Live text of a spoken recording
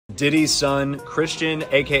Diddy's son, Christian,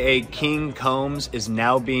 aka King Combs, is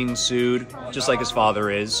now being sued, just like his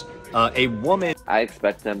father is. A woman... I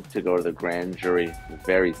expect them to go to the grand jury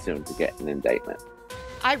very soon to get an indictment.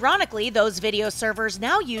 Ironically, those video servers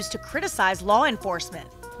now used to criticize law enforcement.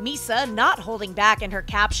 Misa not holding back in her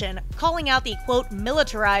caption, calling out the, quote,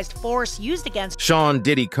 militarized force used against Sean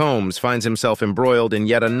Diddy Combs finds himself embroiled in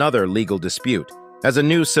yet another legal dispute, as a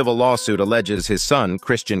new civil lawsuit alleges his son,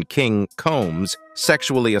 Christian King Combs,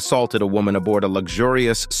 sexually assaulted a woman aboard a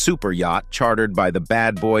luxurious super yacht chartered by the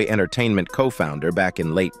Bad Boy Entertainment co-founder back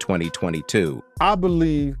in late 2022. I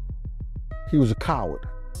believe he was a coward.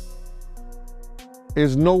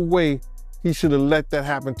 There's no way he should have let that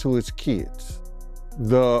happen to his kids.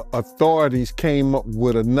 The authorities came up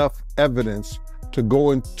with enough evidence to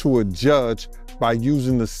go into a judge by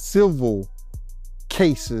using the civil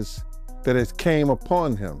cases that has came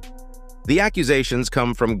upon him. The accusations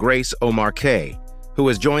come from Grace O'Marcaigh, who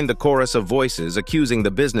has joined the chorus of voices accusing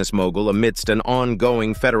the business mogul amidst an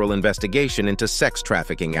ongoing federal investigation into sex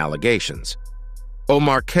trafficking allegations.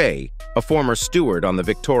 O'Marcaigh, a former steward on the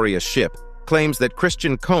Victoria's ship, claims that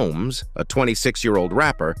Christian Combs, a 26-year-old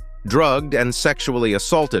rapper, drugged and sexually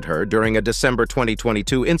assaulted her during a December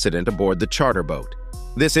 2022 incident aboard the charter boat.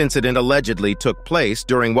 This incident allegedly took place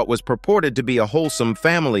during what was purported to be a wholesome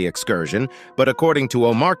family excursion, but according to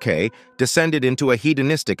O'Marcaigh, descended into a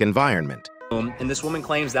hedonistic environment. And this woman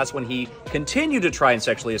claims that's when he continued to try and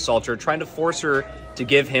sexually assault her, trying to force her to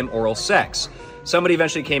give him oral sex. Somebody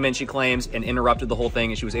eventually came in, she claims, and interrupted the whole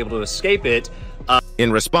thing, and she was able to escape it.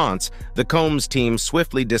 In response, the Combs team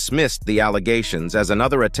swiftly dismissed the allegations as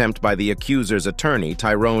another attempt by the accuser's attorney,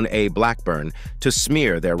 Tyrone A. Blackburn, to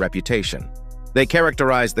smear their reputation. They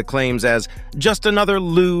characterized the claims as just another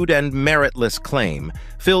lewd and meritless claim,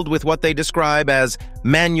 filled with what they describe as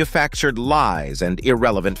manufactured lies and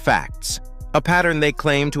irrelevant facts, a pattern they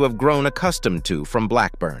claim to have grown accustomed to from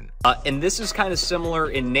Blackburn. And this is kind of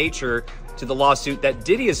similar in nature to the lawsuit that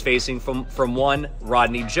Diddy is facing from one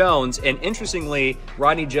Rodney Jones. And interestingly,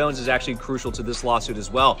 Rodney Jones is actually crucial to this lawsuit as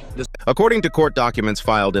well. According to court documents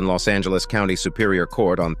filed in Los Angeles County Superior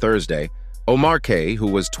Court on Thursday, O'Marcaigh, who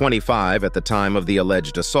was 25 at the time of the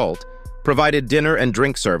alleged assault, provided dinner and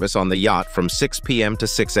drink service on the yacht from 6 p.m. to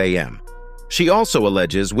 6 a.m. She also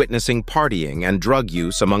alleges witnessing partying and drug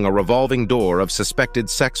use among a revolving door of suspected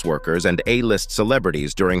sex workers and A-list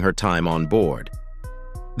celebrities during her time on board.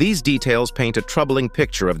 These details paint a troubling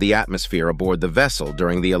picture of the atmosphere aboard the vessel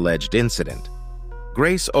during the alleged incident.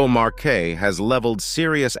 Grace O'Marcaigh has leveled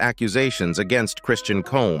serious accusations against Christian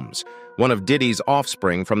Combs, one of Diddy's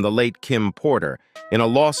offspring from the late Kim Porter, in a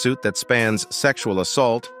lawsuit that spans sexual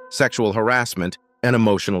assault, sexual harassment, and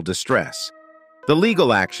emotional distress. The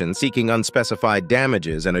legal action seeking unspecified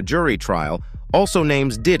damages and a jury trial also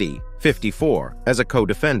names Diddy, 54, as a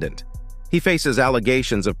co-defendant. He faces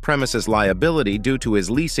allegations of premises liability due to his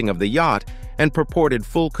leasing of the yacht and purported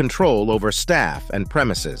full control over staff and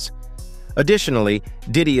premises. Additionally,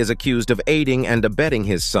 Diddy is accused of aiding and abetting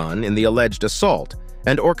his son in the alleged assault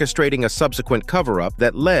and orchestrating a subsequent cover-up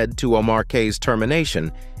that led to O'Marcaigh's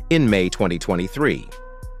termination in May 2023.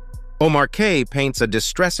 O'Marcaigh paints a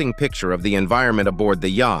distressing picture of the environment aboard the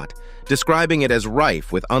yacht, describing it as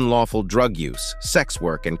rife with unlawful drug use, sex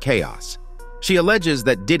work, and chaos. She alleges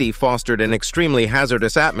that Diddy fostered an extremely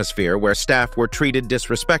hazardous atmosphere where staff were treated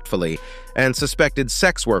disrespectfully and suspected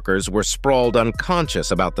sex workers were sprawled unconscious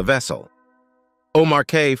about the vessel.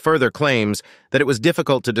 O'Marcaigh further claims that it was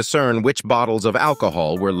difficult to discern which bottles of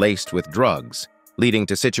alcohol were laced with drugs, leading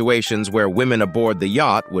to situations where women aboard the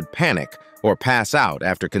yacht would panic or pass out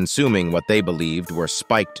after consuming what they believed were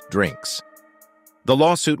spiked drinks. The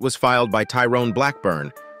lawsuit was filed by Tyrone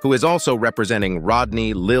Blackburn, who is also representing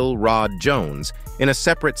Rodney Lil Rod Jones in a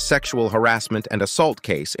separate sexual harassment and assault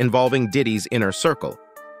case involving Diddy's inner circle,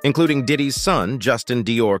 including Diddy's son, Justin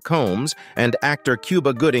Dior Combs, and actor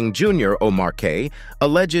Cuba Gooding Jr. O'Marcaigh,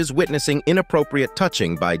 alleges witnessing inappropriate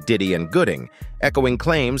touching by Diddy and Gooding, echoing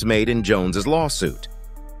claims made in Jones's lawsuit.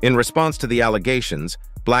 In response to the allegations,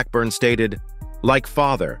 Blackburn stated, "Like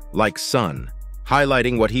father, like son,"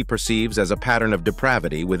 highlighting what he perceives as a pattern of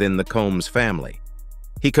depravity within the Combs family.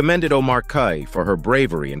 He commended O'Marcaigh for her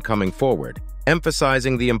bravery in coming forward,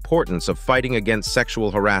 emphasizing the importance of fighting against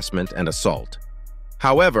sexual harassment and assault.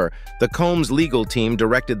 However, the Combs legal team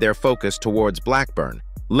directed their focus towards Blackburn,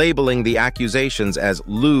 labeling the accusations as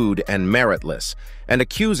lewd and meritless, and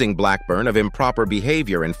accusing Blackburn of improper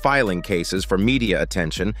behavior in filing cases for media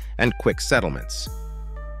attention and quick settlements.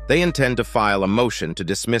 They intend to file a motion to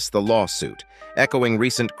dismiss the lawsuit, echoing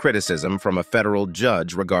recent criticism from a federal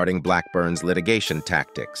judge regarding Blackburn's litigation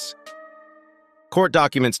tactics. Court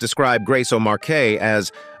documents describe Grace O'Marcaigh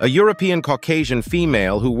as a European Caucasian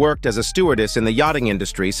female who worked as a stewardess in the yachting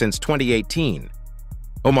industry since 2018.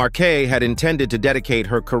 O'Marcaigh had intended to dedicate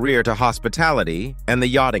her career to hospitality and the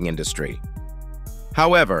yachting industry.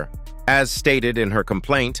 However, as stated in her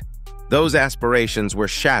complaint, those aspirations were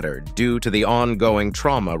shattered due to the ongoing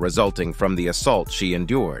trauma resulting from the assault she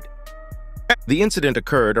endured. The incident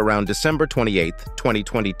occurred around December 28,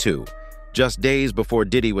 2022, just days before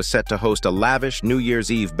Diddy was set to host a lavish New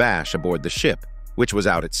Year's Eve bash aboard the ship, which was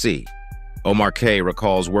out at sea. O'Marcaigh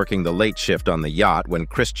recalls working the late shift on the yacht when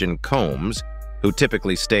Christian Combs, who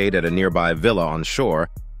typically stayed at a nearby villa on shore,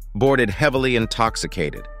 boarded heavily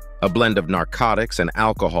intoxicated, a blend of narcotics and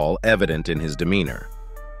alcohol evident in his demeanor.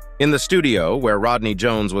 In the studio, where Rodney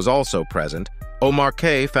Jones was also present,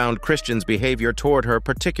 O'Marcaigh found Christian's behavior toward her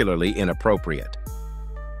particularly inappropriate.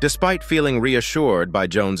 Despite feeling reassured by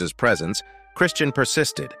Jones's presence, Christian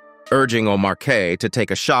persisted, urging O'Marcaigh to take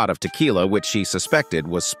a shot of tequila which she suspected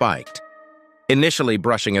was spiked. Initially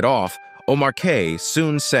brushing it off, O'Marcaigh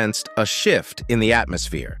soon sensed a shift in the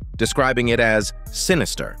atmosphere, describing it as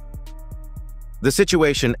sinister. The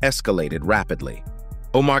situation escalated rapidly.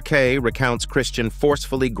 O'Marcaigh recounts Christian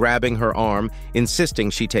forcefully grabbing her arm, insisting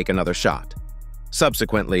she take another shot.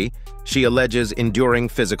 Subsequently, she alleges enduring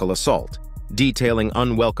physical assault, detailing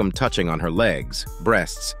unwelcome touching on her legs,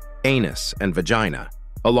 breasts, anus, and vagina,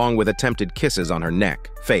 along with attempted kisses on her neck,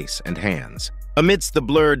 face, and hands. Amidst the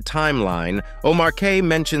blurred timeline, O'Marcaigh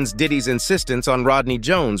mentions Diddy's insistence on Rodney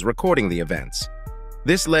Jones recording the events.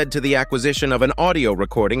 This led to the acquisition of an audio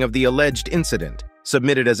recording of the alleged incident,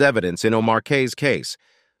 submitted as evidence in O'Marcaigh's case.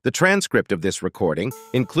 The transcript of this recording,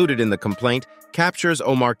 included in the complaint, captures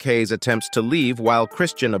O'Marcaigh's attempts to leave while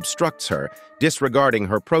Christian obstructs her, disregarding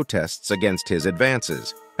her protests against his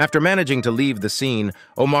advances. After managing to leave the scene,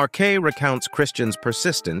 O'Marcaigh recounts Christian's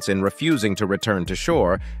persistence in refusing to return to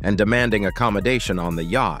shore and demanding accommodation on the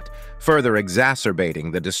yacht, further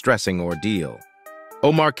exacerbating the distressing ordeal.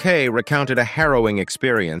 O'Marcaigh recounted a harrowing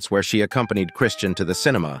experience where she accompanied Christian to the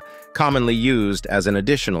cinema, commonly used as an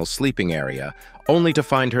additional sleeping area, only to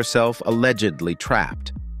find herself allegedly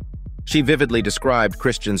trapped. She vividly described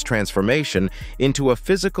Christian's transformation into a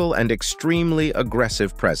physical and extremely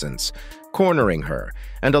aggressive presence, cornering her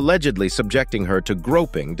and allegedly subjecting her to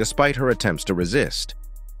groping despite her attempts to resist.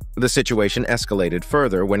 The situation escalated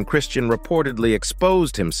further when Christian reportedly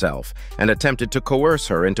exposed himself and attempted to coerce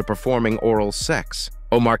her into performing oral sex.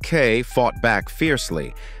 O'Marcaigh fought back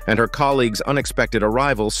fiercely, and her colleague's unexpected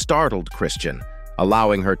arrival startled Christian,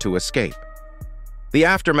 allowing her to escape. The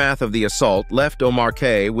aftermath of the assault left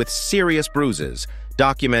O'Marcaigh with serious bruises,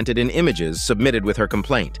 documented in images submitted with her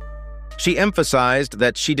complaint. She emphasized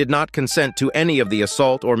that she did not consent to any of the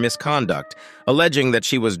assault or misconduct, alleging that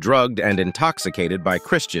she was drugged and intoxicated by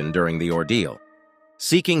Christian during the ordeal.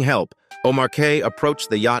 Seeking help, O'Marcaigh approached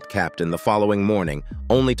the yacht captain the following morning,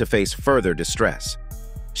 only to face further distress.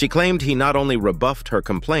 She claimed he not only rebuffed her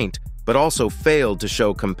complaint, but also failed to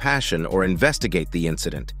show compassion or investigate the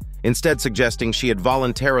incident, instead suggesting she had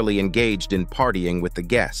voluntarily engaged in partying with the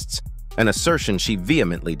guests, an assertion she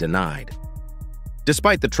vehemently denied.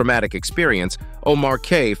 Despite the traumatic experience,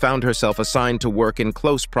 O'Marcaigh found herself assigned to work in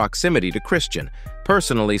close proximity to Christian,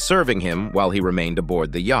 personally serving him while he remained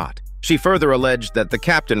aboard the yacht. She further alleged that the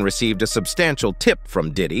captain received a substantial tip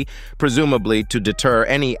from Diddy, presumably to deter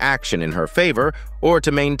any action in her favor or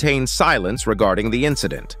to maintain silence regarding the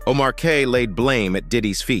incident. O'Marcaigh laid blame at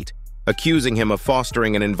Diddy's feet, accusing him of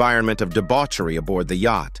fostering an environment of debauchery aboard the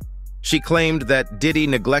yacht. She claimed that Diddy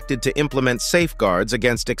neglected to implement safeguards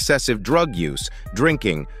against excessive drug use,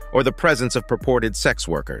 drinking, or the presence of purported sex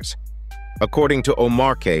workers. According to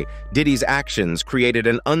O'Marcaigh, Diddy's actions created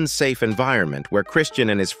an unsafe environment where Christian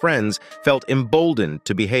and his friends felt emboldened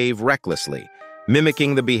to behave recklessly,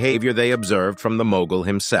 mimicking the behavior they observed from the mogul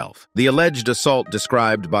himself. The alleged assault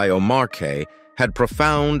described by O'Marcaigh had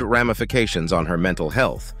profound ramifications on her mental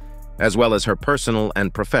health, as well as her personal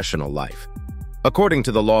and professional life. According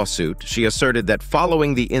to the lawsuit, she asserted that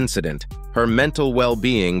following the incident, her mental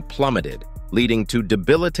well-being plummeted, leading to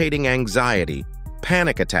debilitating anxiety,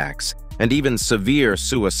 panic attacks, and even severe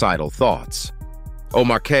suicidal thoughts.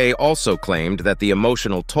 O'Marcaigh also claimed that the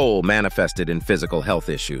emotional toll manifested in physical health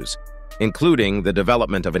issues, including the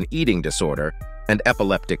development of an eating disorder and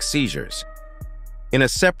epileptic seizures. In a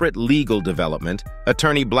separate legal development,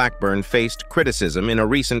 Attorney Blackburn faced criticism in a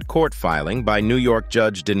recent court filing by New York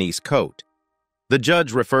Judge Denise Cote. The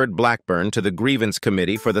judge referred Blackburn to the Grievance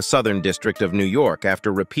Committee for the Southern District of New York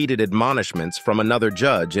after repeated admonishments from another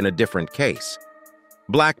judge in a different case.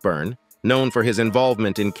 Blackburn, known for his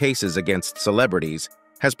involvement in cases against celebrities,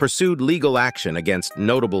 has pursued legal action against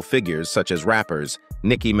notable figures such as rappers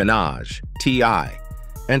Nicki Minaj, T.I.,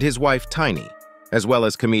 and his wife Tiny, as well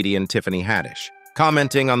as comedian Tiffany Haddish.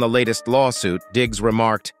 Commenting on the latest lawsuit, Diggs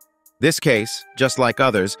remarked, "This case, just like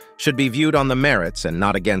others, should be viewed on the merits and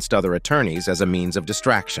not against other attorneys as a means of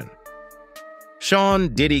distraction."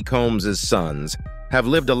 Sean Diddy Combs' sons have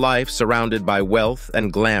lived a life surrounded by wealth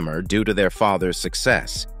and glamour due to their father's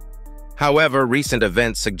success. However, recent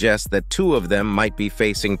events suggest that two of them might be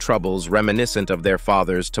facing troubles reminiscent of their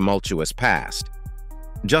father's tumultuous past.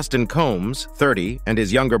 Justin Combs, 30, and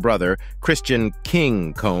his younger brother, Christian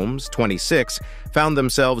King Combs, 26, found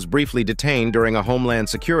themselves briefly detained during a Homeland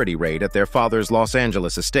Security raid at their father's Los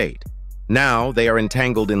Angeles estate. Now, they are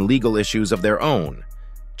entangled in legal issues of their own.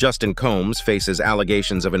 Justin Combs faces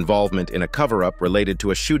allegations of involvement in a cover-up related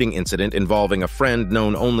to a shooting incident involving a friend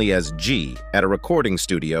known only as G at a recording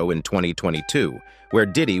studio in 2022, where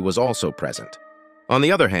Diddy was also present. On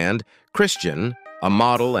the other hand, Christian, a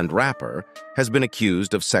model and rapper, has been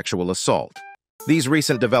accused of sexual assault. These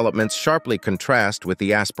recent developments sharply contrast with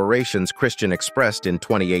the aspirations Christian expressed in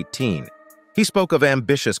 2018. He spoke of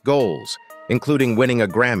ambitious goals, including winning a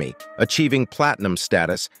Grammy, achieving platinum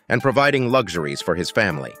status, and providing luxuries for his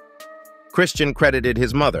family. Christian credited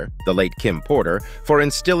his mother, the late Kim Porter, for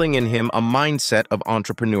instilling in him a mindset of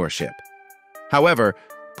entrepreneurship. However,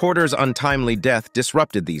 Porter's untimely death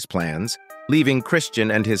disrupted these plans, leaving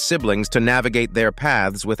Christian and his siblings to navigate their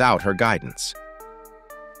paths without her guidance.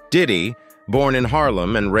 Diddy, born in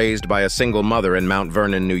Harlem and raised by a single mother in Mount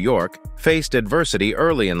Vernon, New York, faced adversity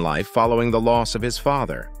early in life following the loss of his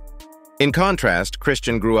father. In contrast,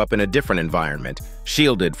 Christian grew up in a different environment,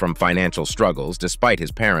 shielded from financial struggles despite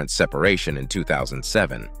his parents' separation in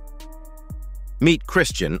 2007. Meet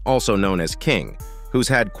Christian, also known as King, who's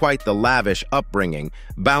had quite the lavish upbringing,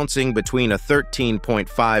 bouncing between a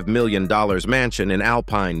 $13.5 million mansion in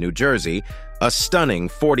Alpine, New Jersey, a stunning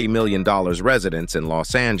 $40 million residence in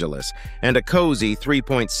Los Angeles, and a cozy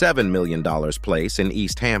 $3.7 million place in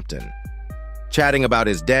East Hampton. Chatting about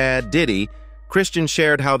his dad, Diddy, Christian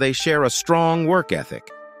shared how they share a strong work ethic.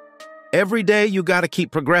 "Every day you gotta keep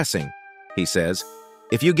progressing," he says.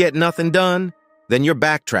 "If you get nothing done, then you're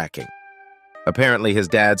backtracking." Apparently, his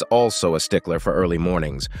dad's also a stickler for early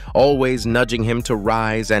mornings, always nudging him to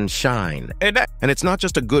rise and shine. And it's not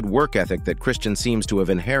just a good work ethic that Christian seems to have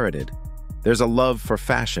inherited. There's a love for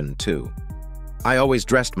fashion, too. "I always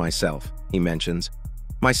dressed myself," he mentions.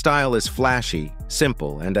 "My style is flashy,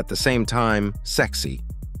 simple, and at the same time, sexy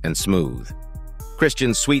and smooth."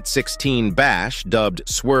 Christian's Sweet 16 bash, dubbed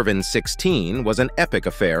Swervin' 16, was an epic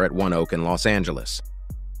affair at One Oak in Los Angeles.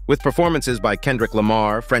 With performances by Kendrick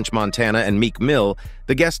Lamar, French Montana, and Meek Mill,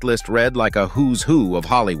 the guest list read like a who's who of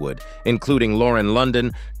Hollywood, including Lauren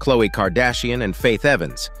London, Khloe Kardashian, and Faith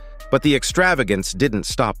Evans. But the extravagance didn't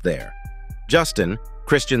stop there. Justin,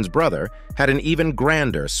 Christian's brother, had an even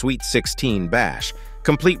grander Sweet 16 bash,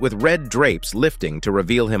 complete with red drapes lifting to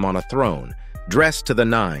reveal him on a throne, dressed to the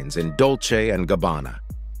nines in Dolce & Gabbana.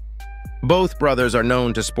 Both brothers are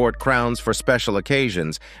known to sport crowns for special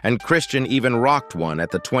occasions, and Christian even rocked one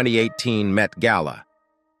at the 2018 Met Gala.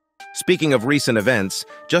 Speaking of recent events,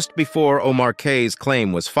 just before Omar K's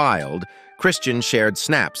claim was filed, Christian shared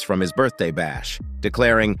snaps from his birthday bash,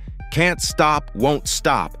 declaring, "Can't stop, won't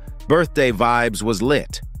stop. Birthday vibes was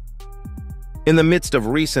lit." In the midst of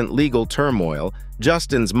recent legal turmoil,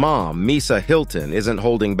 Justin's mom, Misa Hilton, isn't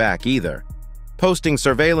holding back either. Posting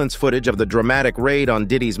surveillance footage of the dramatic raid on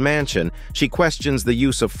Diddy's mansion, she questions the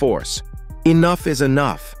use of force. Enough is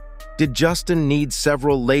enough. Did Justin need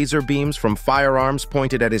several laser beams from firearms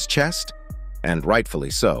pointed at his chest? And rightfully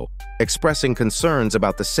so, expressing concerns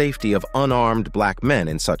about the safety of unarmed black men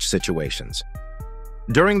in such situations.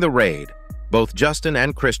 During the raid, both Justin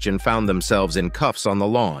and Christian found themselves in cuffs on the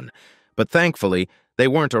lawn, but thankfully, they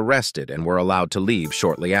weren't arrested and were allowed to leave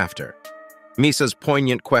shortly after. Misa's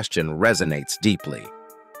poignant question resonates deeply.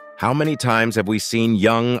 How many times have we seen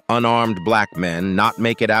young, unarmed black men not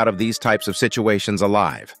make it out of these types of situations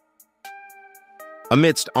alive?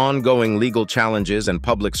 Amidst ongoing legal challenges and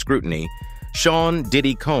public scrutiny, Sean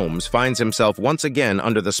Diddy Combs finds himself once again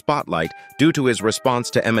under the spotlight due to his response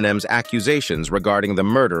to Eminem's accusations regarding the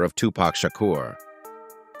murder of Tupac Shakur.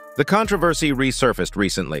 The controversy resurfaced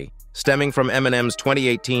recently, stemming from Eminem's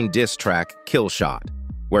 2018 diss track, Kill Shot,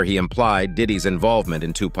 where he implied Diddy's involvement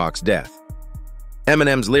in Tupac's death.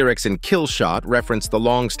 Eminem's lyrics in Kill Shot referenced the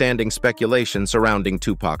long-standing speculation surrounding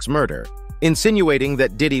Tupac's murder, insinuating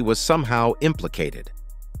that Diddy was somehow implicated.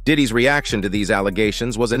 Diddy's reaction to these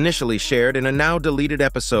allegations was initially shared in a now-deleted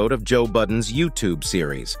episode of Joe Budden's YouTube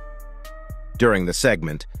series. During the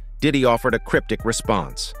segment, Diddy offered a cryptic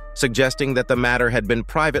response, suggesting that the matter had been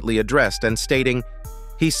privately addressed and stating,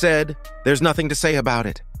 "He said, there's nothing to say about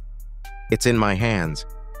it. It's in my hands.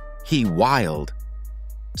 He wild."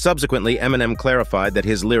 Subsequently, Eminem clarified that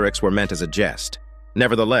his lyrics were meant as a jest.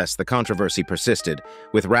 Nevertheless, the controversy persisted,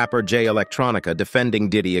 with rapper Jay Electronica defending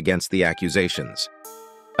Diddy against the accusations.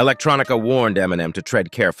 Electronica warned Eminem to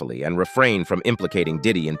tread carefully and refrain from implicating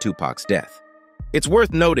Diddy in Tupac's death. It's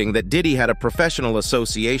worth noting that Diddy had a professional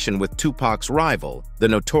association with Tupac's rival, the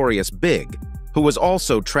Notorious Big, who was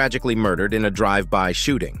also tragically murdered in a drive-by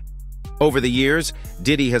shooting. Over the years,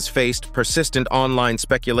 Diddy has faced persistent online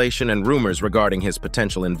speculation and rumors regarding his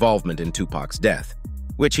potential involvement in Tupac's death,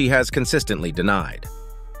 which he has consistently denied.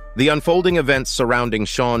 The unfolding events surrounding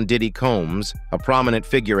Sean Diddy Combs, a prominent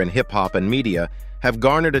figure in hip-hop and media, have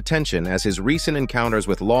garnered attention as his recent encounters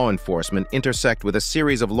with law enforcement intersect with a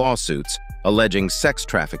series of lawsuits alleging sex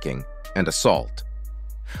trafficking and assault.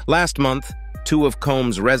 Last month, 2 of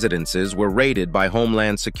Combs' residences were raided by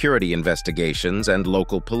Homeland Security investigations and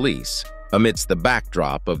local police, amidst the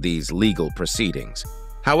backdrop of these legal proceedings.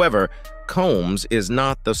 However, Combs is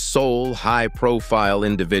not the sole high-profile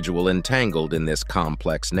individual entangled in this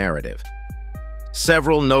complex narrative.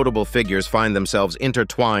 Several notable figures find themselves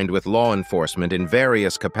intertwined with law enforcement in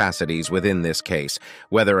various capacities within this case,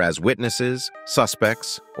 whether as witnesses,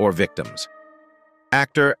 suspects, or victims.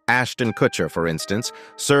 Actor Ashton Kutcher, for instance,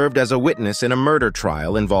 served as a witness in a murder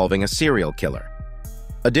trial involving a serial killer.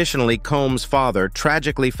 Additionally, Combs' father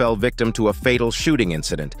tragically fell victim to a fatal shooting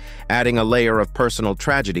incident, adding a layer of personal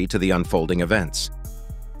tragedy to the unfolding events.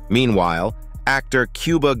 Meanwhile, actor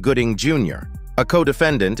Cuba Gooding Jr., a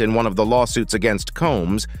co-defendant in one of the lawsuits against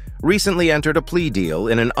Combs, recently entered a plea deal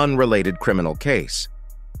in an unrelated criminal case.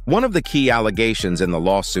 One of the key allegations in the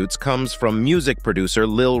lawsuits comes from music producer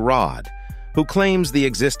Lil Rod, who claims the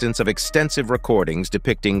existence of extensive recordings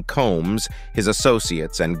depicting Combs, his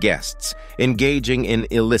associates, and guests engaging in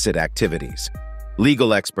illicit activities.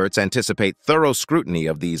 Legal experts anticipate thorough scrutiny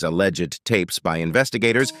of these alleged tapes by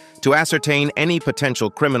investigators to ascertain any potential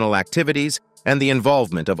criminal activities and the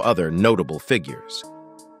involvement of other notable figures.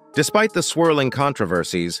 Despite the swirling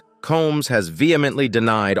controversies, Combs has vehemently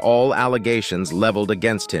denied all allegations leveled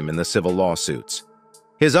against him in the civil lawsuits.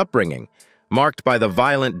 His upbringing, marked by the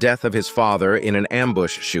violent death of his father in an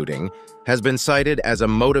ambush shooting, has been cited as a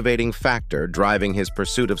motivating factor driving his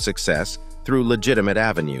pursuit of success through legitimate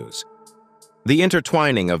avenues. The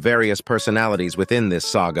intertwining of various personalities within this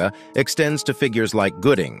saga extends to figures like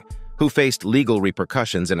Gooding, who faced legal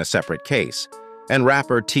repercussions in a separate case, and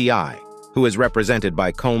rapper T.I., who is represented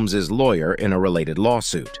by Combs' lawyer in a related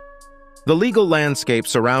lawsuit. The legal landscape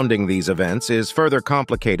surrounding these events is further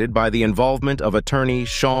complicated by the involvement of attorney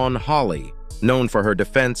Shawn Holley, known for her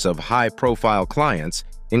defense of high-profile clients,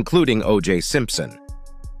 including O.J. Simpson.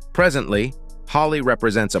 Presently, Holley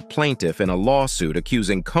represents a plaintiff in a lawsuit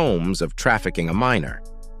accusing Combs of trafficking a minor.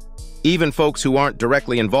 Even folks who aren't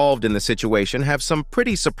directly involved in the situation have some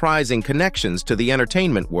pretty surprising connections to the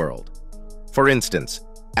entertainment world. For instance,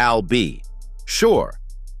 Al B. Sure,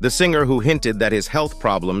 the singer who hinted that his health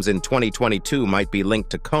problems in 2022 might be linked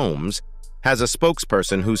to Combs, has a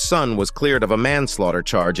spokesperson whose son was cleared of a manslaughter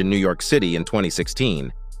charge in New York City in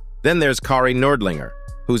 2016. Then there's Kari Nordlinger,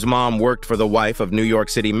 whose mom worked for the wife of New York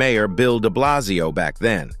City Mayor Bill de Blasio back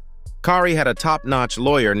then. Kari had a top-notch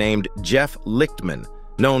lawyer named Jeff Lichtman,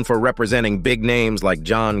 known for representing big names like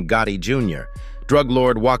John Gotti Jr., drug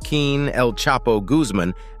lord Joaquin El Chapo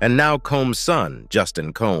Guzman, and now Combs' son,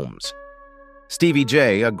 Justin Combs. Stevie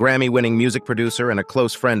J, a Grammy-winning music producer and a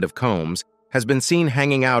close friend of Combs, has been seen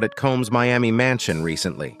hanging out at Combs' Miami mansion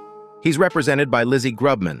recently. He's represented by Lizzie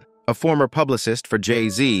Grubman, a former publicist for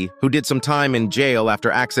Jay-Z who did some time in jail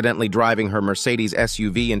after accidentally driving her Mercedes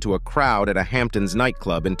SUV into a crowd at a Hamptons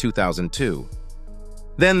nightclub in 2002.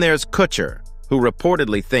 Then there's Kutcher, who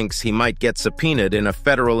reportedly thinks he might get subpoenaed in a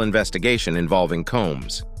federal investigation involving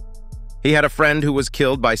Combs. He had a friend who was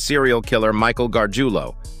killed by serial killer Michael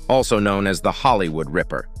Gargiulo, also known as the Hollywood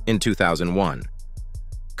Ripper, in 2001.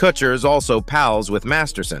 Kutcher's also pals with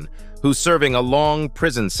Masterson, who's serving a long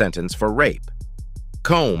prison sentence for rape.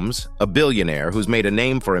 Combs, a billionaire who's made a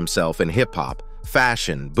name for himself in hip-hop,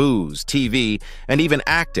 fashion, booze, TV, and even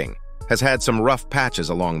acting, has had some rough patches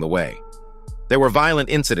along the way. There were violent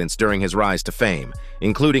incidents during his rise to fame,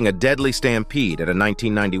 including a deadly stampede at a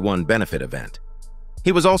 1991 benefit event.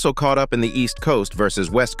 He was also caught up in the East Coast versus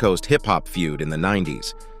West Coast hip-hop feud in the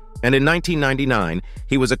 90s. And in 1999,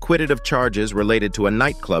 he was acquitted of charges related to a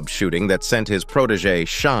nightclub shooting that sent his protege,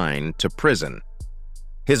 Shine, to prison.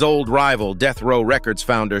 His old rival, Death Row Records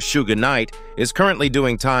founder Suge Knight, is currently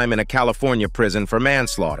doing time in a California prison for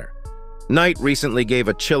manslaughter. Knight recently gave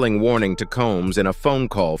a chilling warning to Combs in a phone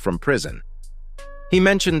call from prison. He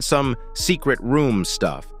mentioned some secret room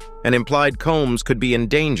stuff and implied Combs could be in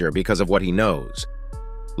danger because of what he knows.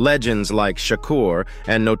 Legends like Shakur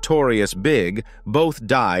and Notorious Big both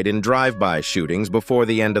died in drive-by shootings before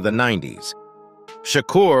the end of the 90s.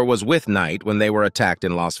 Shakur was with Knight when they were attacked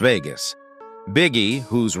in Las Vegas. Biggie,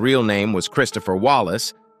 whose real name was Christopher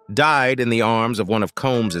Wallace, died in the arms of one of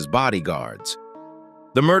Combs' bodyguards.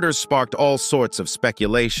 The murders sparked all sorts of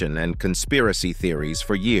speculation and conspiracy theories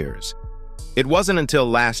for years. It wasn't until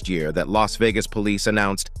last year that Las Vegas police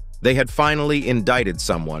announced they had finally indicted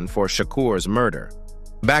someone for Shakur's murder.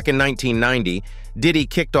 Back in 1990, Diddy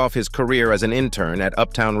kicked off his career as an intern at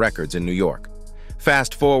Uptown Records in New York.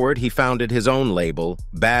 Fast forward, he founded his own label,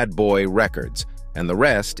 Bad Boy Records, and the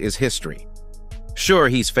rest is history. Sure,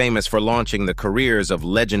 he's famous for launching the careers of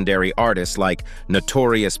legendary artists like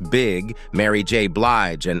Notorious Big, Mary J.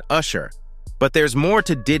 Blige, and Usher, but there's more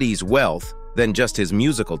to Diddy's wealth than just his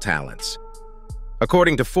musical talents.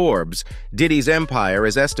 According to Forbes, Diddy's empire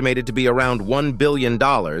is estimated to be around $1 billion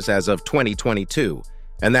as of 2022,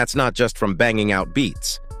 and that's not just from banging out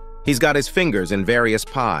beats. He's got his fingers in various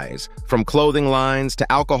pies, from clothing lines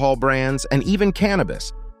to alcohol brands and even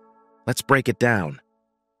cannabis. Let's break it down.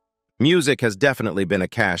 Music has definitely been a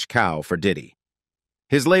cash cow for Diddy.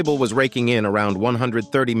 His label was raking in around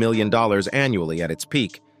 $130 million annually at its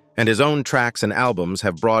peak, and his own tracks and albums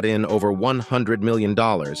have brought in over $100 million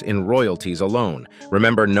in royalties alone.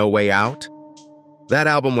 Remember No Way Out? That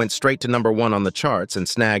album went straight to #1 on the charts and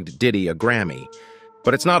snagged Diddy a Grammy.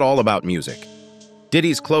 But it's not all about music.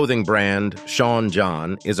 Diddy's clothing brand, Sean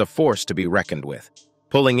John, is a force to be reckoned with,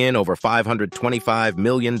 pulling in over $525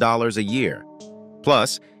 million a year.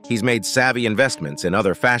 Plus, he's made savvy investments in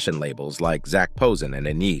other fashion labels like Zac Posen and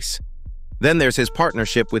Anise. Then there's his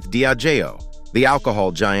partnership with Diageo, the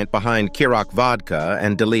alcohol giant behind Ciroc Vodka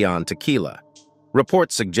and De Leon Tequila.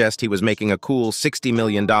 Reports suggest he was making a cool $60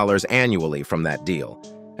 million annually from that deal.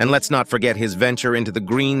 And let's not forget his venture into the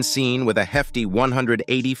green scene with a hefty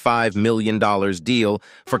 $185 million deal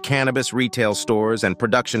for cannabis retail stores and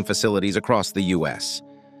production facilities across the U.S.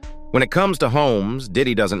 When it comes to homes,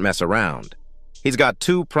 Diddy doesn't mess around. He's got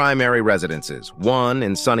 2 primary residences, one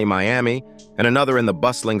in sunny Miami and another in the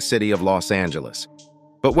bustling city of Los Angeles.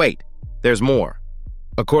 But wait, there's more.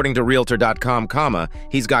 According to Realtor.com,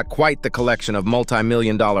 he's got quite the collection of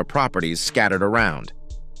multi-million-dollar properties scattered around.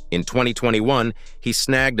 In 2021, he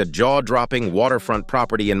snagged a jaw-dropping waterfront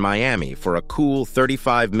property in Miami for a cool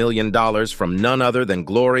 $35 million from none other than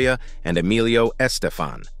Gloria and Emilio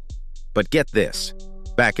Estefan. But get this.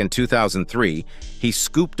 Back in 2003, he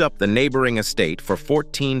scooped up the neighboring estate for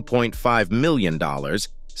 $14.5 million,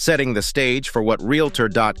 setting the stage for what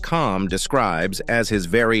Realtor.com describes as his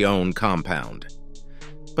very own compound.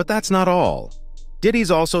 But that's not all.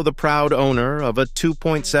 Diddy's also the proud owner of a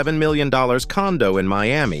 $2.7 million condo in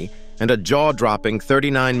Miami and a jaw-dropping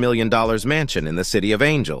 $39 million mansion in the City of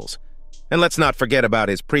Angels. And let's not forget about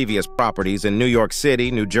his previous properties in New York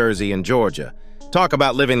City, New Jersey, and Georgia. Talk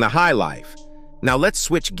about living the high life. Now let's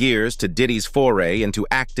switch gears to Diddy's foray into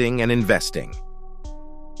acting and investing.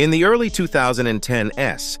 In the early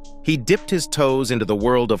 2010s, he dipped his toes into the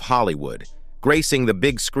world of Hollywood, gracing the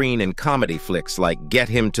big screen in comedy flicks like Get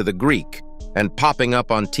Him to the Greek, and popping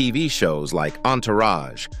up on TV shows like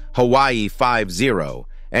Entourage, Hawaii 5-0,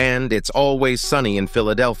 and It's Always Sunny in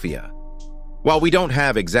Philadelphia. While we don't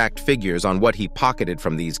have exact figures on what he pocketed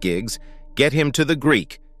from these gigs, Get Him to the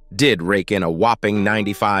Greek did rake in a whopping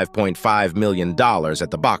 $95.5 million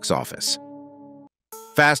at the box office.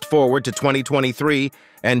 Fast forward to 2023,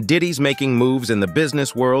 and Diddy's making moves in the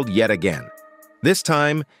business world yet again. This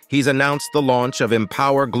time, he's announced the launch of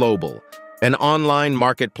Empower Global, an online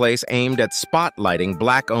marketplace aimed at spotlighting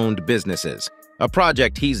Black-owned businesses, a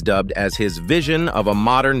project he's dubbed as his vision of a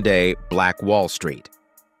modern-day Black Wall Street.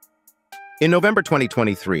 In November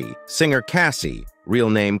 2023, singer Cassie, real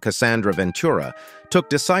name Cassandra Ventura, took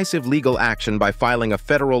decisive legal action by filing a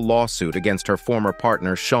federal lawsuit against her former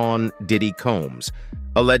partner Sean Diddy Combs,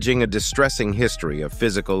 alleging a distressing history of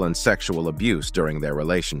physical and sexual abuse during their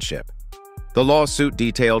relationship. The lawsuit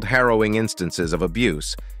detailed harrowing instances of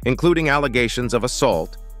abuse, including allegations of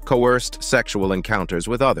assault, coerced sexual encounters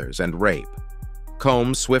with others, and rape.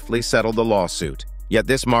 Combs swiftly settled the lawsuit, yet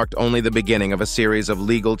this marked only the beginning of a series of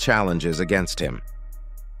legal challenges against him.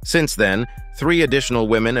 Since then, 3 additional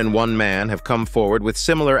women and 1 man have come forward with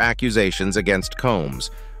similar accusations against Combs,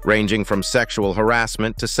 ranging from sexual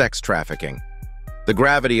harassment to sex trafficking. The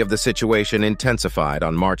gravity of the situation intensified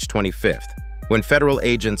on March 25th, when federal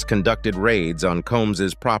agents conducted raids on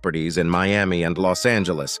Combs's properties in Miami and Los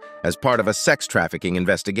Angeles as part of a sex trafficking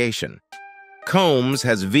investigation. Combs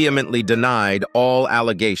has vehemently denied all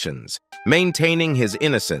allegations, maintaining his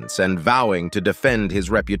innocence and vowing to defend his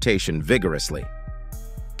reputation vigorously.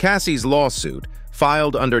 Cassie's lawsuit,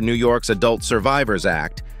 filed under New York's Adult Survivors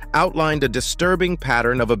Act, outlined a disturbing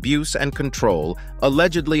pattern of abuse and control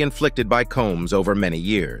allegedly inflicted by Combs over many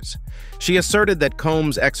years. She asserted that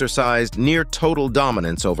Combs exercised near-total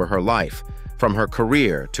dominance over her life, from her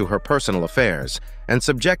career to her personal affairs, and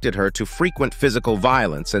subjected her to frequent physical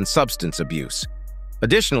violence and substance abuse.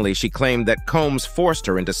 Additionally, she claimed that Combs forced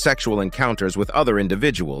her into sexual encounters with other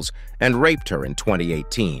individuals and raped her in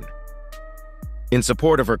 2018. In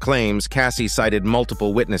support of her claims, Cassie cited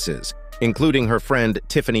multiple witnesses, including her friend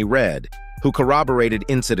Tiffany Red, who corroborated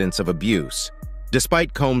incidents of abuse.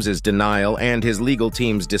 Despite Combs's denial and his legal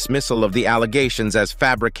team's dismissal of the allegations as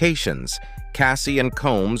fabrications, Cassie and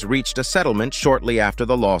Combs reached a settlement shortly after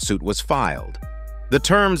the lawsuit was filed. The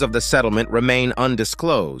terms of the settlement remain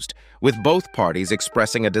undisclosed, with both parties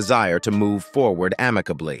expressing a desire to move forward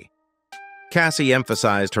amicably. Cassie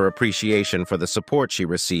emphasized her appreciation for the support she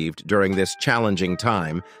received during this challenging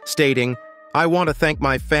time, stating, "I want to thank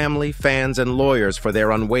my family, fans, and lawyers for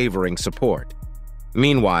their unwavering support."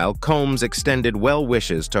 Meanwhile, Combs extended well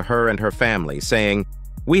wishes to her and her family, saying,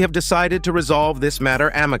 "We have decided to resolve this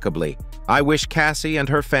matter amicably. I wish Cassie and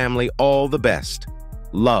her family all the best.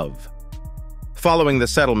 Love." Following the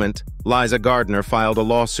settlement, Liza Gardner filed a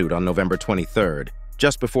lawsuit on November 23rd,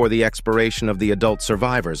 just before the expiration of the Adult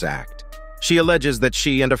Survivors Act. She alleges that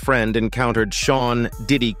she and a friend encountered Sean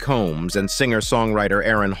 "Diddy" Combs and singer-songwriter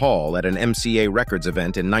Aaron Hall at an MCA Records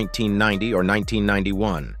event in 1990 or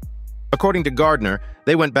 1991. According to Gardner,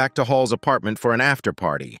 they went back to Hall's apartment for an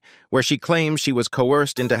after-party, where she claims she was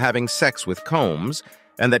coerced into having sex with Combs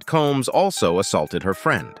and that Combs also assaulted her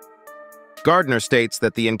friend. Gardner states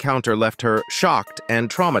that the encounter left her shocked and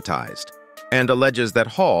traumatized, and alleges that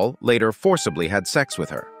Hall later forcibly had sex with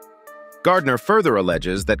her. Gardner further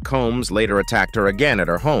alleges that Combs later attacked her again at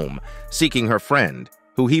her home, seeking her friend,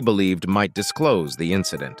 who he believed might disclose the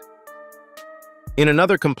incident. In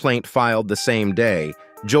another complaint filed the same day,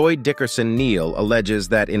 Joy Dickerson Neal alleges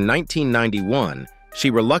that in 1991,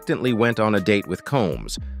 she reluctantly went on a date with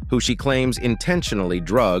Combs, who she claims intentionally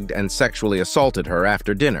drugged and sexually assaulted her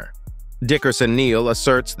after dinner. Dickerson Neal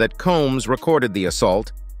asserts that Combs recorded the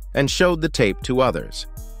assault and showed the tape to others.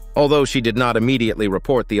 Although she did not immediately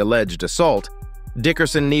report the alleged assault,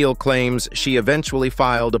 Dickerson Neal claims she eventually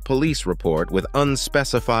filed a police report with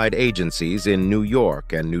unspecified agencies in New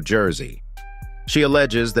York and New Jersey. She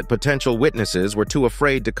alleges that potential witnesses were too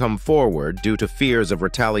afraid to come forward due to fears of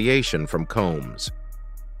retaliation from Combs.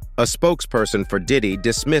 A spokesperson for Diddy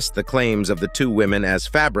dismissed the claims of the two women as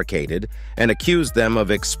fabricated and accused them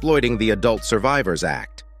of exploiting the Adult Survivors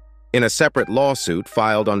Act. In a separate lawsuit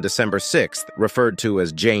filed on December 6th, referred to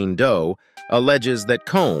as Jane Doe, alleges that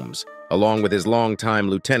Combs, along with his longtime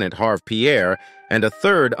lieutenant Harve Pierre and a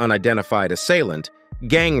third unidentified assailant,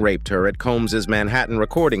 gang-raped her at Combs's Manhattan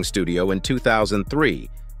recording studio in 2003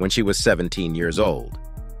 when she was 17 years old.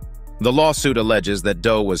 The lawsuit alleges that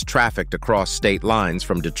Doe was trafficked across state lines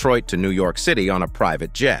from Detroit to New York City on a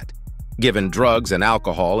private jet, given drugs and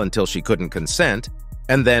alcohol until she couldn't consent,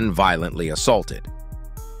 and then violently assaulted.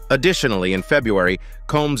 Additionally, in February,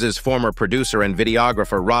 Combs's former producer and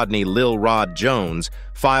videographer Rodney "Lil Rod" Jones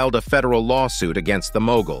filed a federal lawsuit against the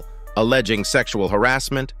mogul, alleging sexual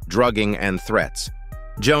harassment, drugging, and threats.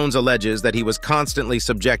 Jones alleges that he was constantly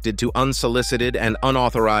subjected to unsolicited and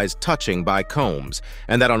unauthorized touching by Combs,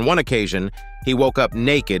 and that on one occasion, he woke up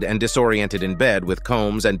naked and disoriented in bed with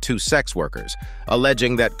Combs and two sex workers,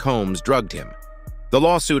 alleging that Combs drugged him. The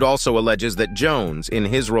lawsuit also alleges that Jones, in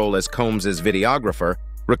his role as Combs's videographer,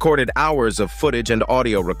 recorded hours of footage and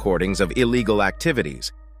audio recordings of illegal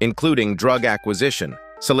activities, including drug acquisition,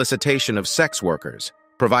 solicitation of sex workers,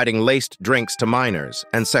 providing laced drinks to minors,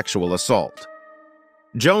 and sexual assault.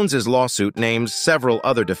 Jones's lawsuit names several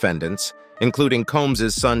other defendants, including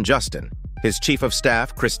Combs's son Justin, his chief of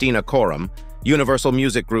staff Christina Coram, Universal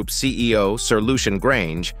Music Group CEO Sir Lucian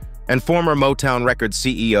Grange, and former Motown Records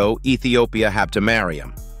CEO Ethiopia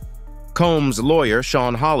Habtemariam. Combs' lawyer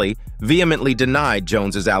Sean Hawley vehemently denied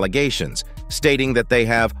Jones's allegations, stating that they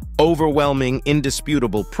have overwhelming,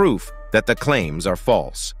 indisputable proof that the claims are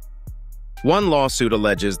false. One lawsuit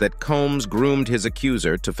alleges that Combs groomed his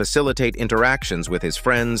accuser to facilitate interactions with his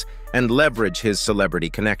friends and leverage his celebrity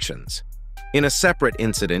connections. In a separate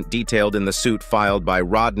incident detailed in the suit filed by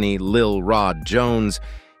Rodney "Lil Rod" Jones,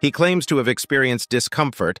 He claims to have experienced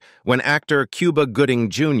discomfort when actor Cuba Gooding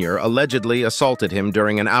Jr. allegedly assaulted him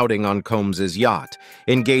during an outing on Combs's yacht,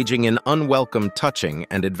 engaging in unwelcome touching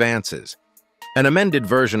and advances. An amended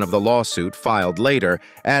version of the lawsuit filed later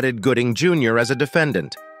added Gooding Jr. as a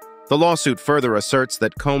defendant. The lawsuit further asserts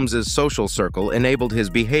that Combs's social circle enabled his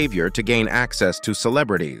behavior to gain access to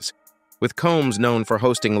celebrities, with Combs known for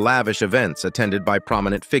hosting lavish events attended by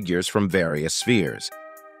prominent figures from various spheres.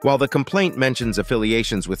 While the complaint mentions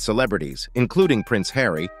affiliations with celebrities, including Prince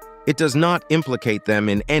Harry, it does not implicate them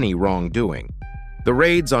in any wrongdoing. The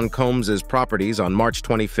raids on Combs's properties on March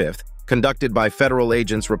 25th, conducted by federal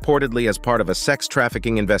agents reportedly as part of a sex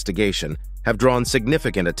trafficking investigation, have drawn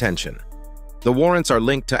significant attention. The warrants are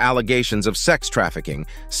linked to allegations of sex trafficking,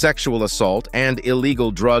 sexual assault, and illegal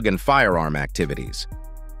drug and firearm activities.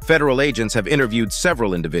 Federal agents have interviewed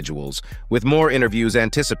several individuals, with more interviews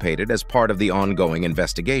anticipated as part of the ongoing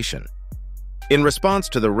investigation. In response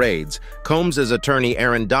to the raids, Combs's attorney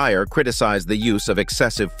Aaron Dyer criticized the use of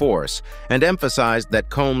excessive force and emphasized that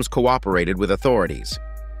Combs cooperated with authorities.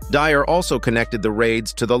 Dyer also connected the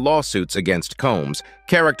raids to the lawsuits against Combs,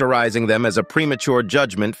 characterizing them as a premature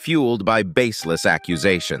judgment fueled by baseless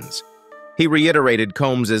accusations. He reiterated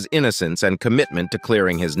Combs's innocence and commitment to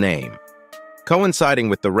clearing his name. Coinciding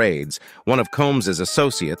with the raids, one of Combs's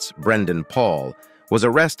associates, Brendan Paul, was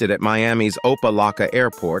arrested at Miami's Opa-locka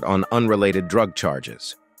Airport on unrelated drug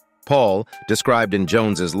charges. Paul, described in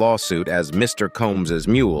Jones's lawsuit as Mr. Combs's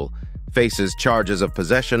Mule, faces charges of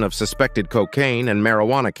possession of suspected cocaine and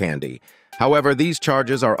marijuana candy. However, these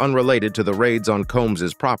charges are unrelated to the raids on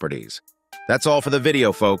Combs's properties. That's all for the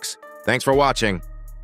video, folks. Thanks for watching.